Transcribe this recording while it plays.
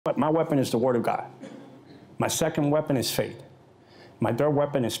But my weapon is the Word of God. My second weapon is faith. My third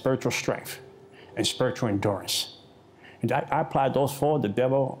weapon is spiritual strength and spiritual endurance. And I apply those four, the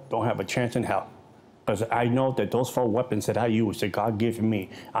devil don't have a chance in hell. Because I know that those four weapons that I use, that God gave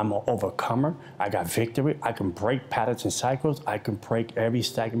me, I'm an overcomer. I got victory. I can break patterns and cycles. I can break every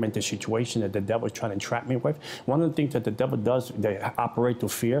stagnant situation that the devil is trying to trap me with. One of the things that the devil does, they operate through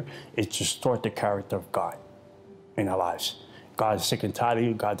fear, is distort the character of God in our lives. God is sick and tired of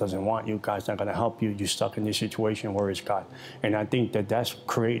you. God doesn't want you. God's not going to help you. You're stuck in this situation. Where is God? And I think that that's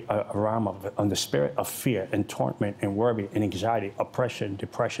create a realm of the spirit of fear and torment and worry and anxiety, oppression,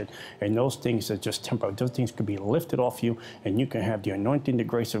 depression. And those things are just temporary. Those things could be lifted off you, and you can have the anointing, the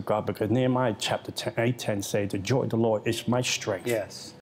grace of God. Because Nehemiah chapter 8:10 says, the joy of the Lord is my strength. Yes.